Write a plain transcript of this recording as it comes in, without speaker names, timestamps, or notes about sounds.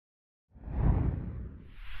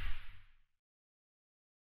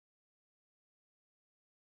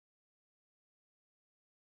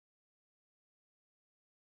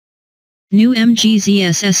New MG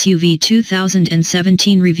ZS SUV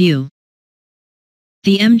 2017 review.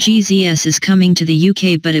 The MG ZS is coming to the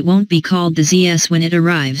UK, but it won't be called the ZS when it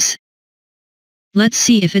arrives. Let's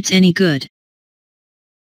see if it's any good.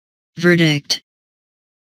 Verdict: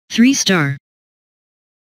 3-star.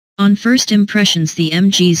 On first impressions, the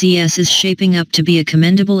MG ZS is shaping up to be a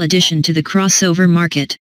commendable addition to the crossover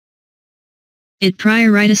market. It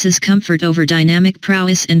prioritizes comfort over dynamic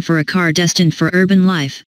prowess, and for a car destined for urban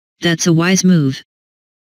life, that's a wise move.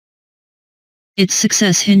 Its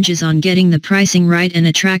success hinges on getting the pricing right and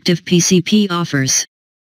attractive PCP offers.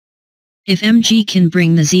 If MG can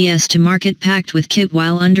bring the ZS to market packed with kit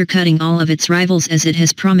while undercutting all of its rivals as it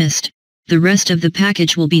has promised, the rest of the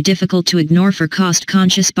package will be difficult to ignore for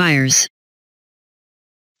cost-conscious buyers.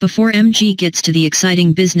 Before MG gets to the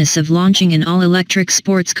exciting business of launching an all-electric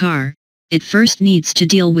sports car, it first needs to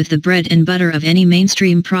deal with the bread and butter of any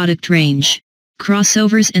mainstream product range: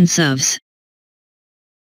 crossovers and SUVs.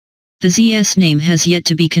 The ZS name has yet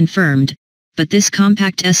to be confirmed, but this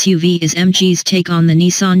compact SUV is MG's take on the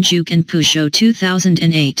Nissan Juke and Peugeot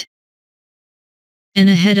 2008. And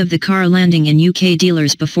ahead of the car landing in UK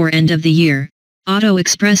dealers before end of the year, Auto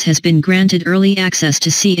Express has been granted early access to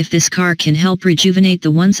see if this car can help rejuvenate the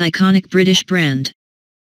once iconic British brand.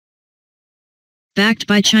 Backed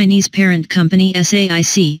by Chinese parent company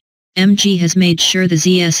SAIC, MG has made sure the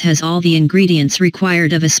ZS has all the ingredients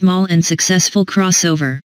required of a small and successful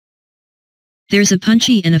crossover. There's a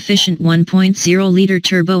punchy and efficient 1.0-liter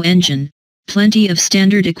turbo engine, plenty of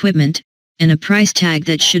standard equipment, and a price tag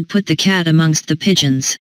that should put the cat amongst the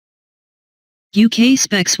pigeons. UK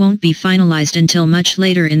specs won't be finalized until much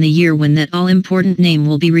later in the year, when that all-important name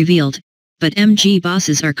will be revealed, but MG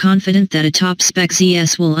bosses are confident that a top-spec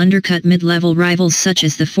ZS will undercut mid-level rivals such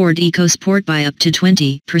as the Ford EcoSport by up to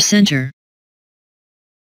 20%.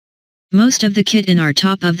 Most of the kit in our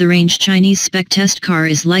top-of-the-range Chinese spec test car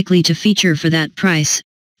is likely to feature for that price,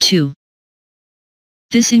 too.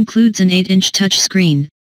 This includes an 8-inch touchscreen,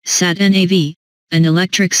 Sat-NAV, an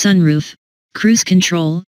electric sunroof, cruise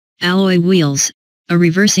control, alloy wheels, a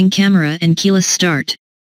reversing camera and keyless start.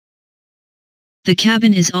 The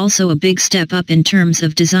cabin is also a big step up in terms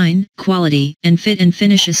of design, quality, and fit and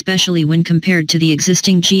finish, especially when compared to the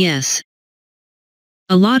existing GS.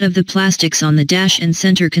 A lot of the plastics on the dash and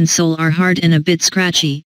center console are hard and a bit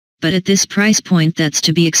scratchy, but at this price point that's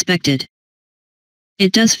to be expected.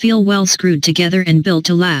 It does feel well screwed together and built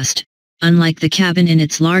to last, unlike the cabin in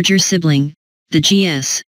its larger sibling, the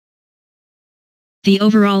GS. The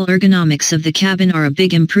overall ergonomics of the cabin are a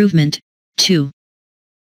big improvement, too.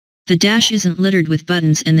 The dash isn't littered with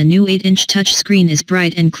buttons and the new 8-inch touchscreen is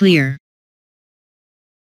bright and clear.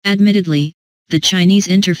 Admittedly, the Chinese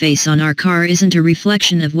interface on our car isn't a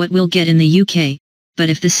reflection of what we'll get in the UK, but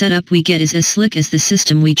if the setup we get is as slick as the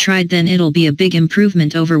system we tried, then it'll be a big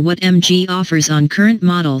improvement over what MG offers on current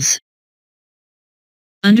models.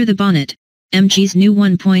 Under the bonnet, MG's new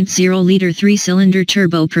 1.0-liter 3-cylinder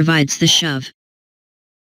turbo provides the shove.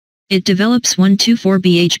 It develops 124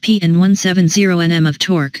 bhp and 170 Nm of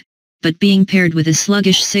torque, but being paired with a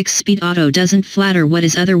sluggish 6-speed auto doesn't flatter what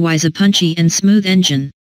is otherwise a punchy and smooth engine.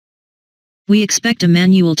 We expect a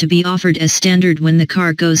manual to be offered as standard when the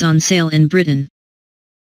car goes on sale in Britain.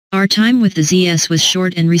 Our time with the ZS was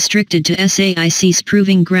short and restricted to SAIC's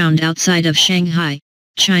proving ground outside of Shanghai,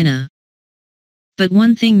 China. But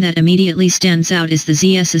one thing that immediately stands out is the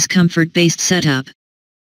ZS's comfort-based setup.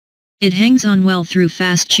 It hangs on well through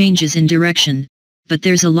fast changes in direction, but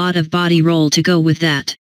there's a lot of body roll to go with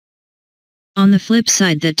that. On the flip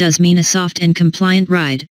side, that does mean a soft and compliant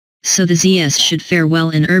ride, so the ZS should fare well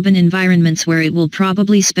in urban environments where it will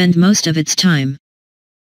probably spend most of its time.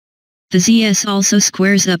 The ZS also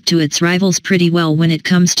squares up to its rivals pretty well when it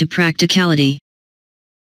comes to practicality.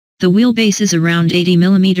 The wheelbase is around 80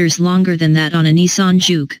 mm longer than that on a Nissan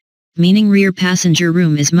Juke, meaning rear passenger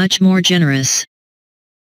room is much more generous.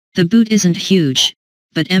 The boot isn't huge,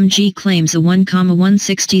 but MG claims a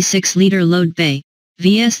 1,166-liter load bay,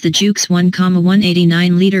 vs the Juke's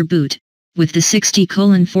 1,189-liter boot, with the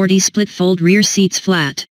 60/40 split-fold rear seats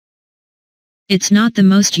flat. It's not the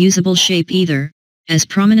most usable shape either, as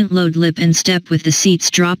prominent load lip and step with the seats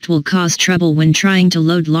dropped will cause trouble when trying to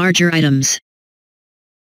load larger items.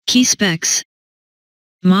 Key specs.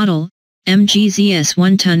 Model, MG ZS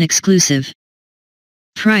 1-ton exclusive.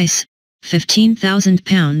 Price,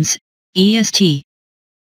 £15,000, EST.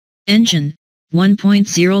 Engine,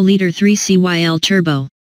 1.0-liter 3CYL turbo.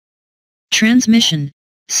 Transmission,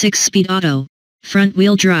 6-speed auto,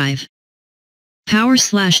 front-wheel drive.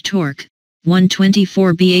 Power/torque,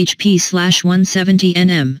 124 bhp/170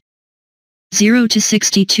 Nm. 0 to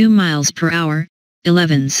 62 miles per hour,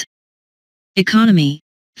 11s. Economy,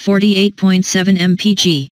 48.7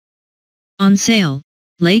 mpg. On sale,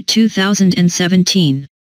 late 2017.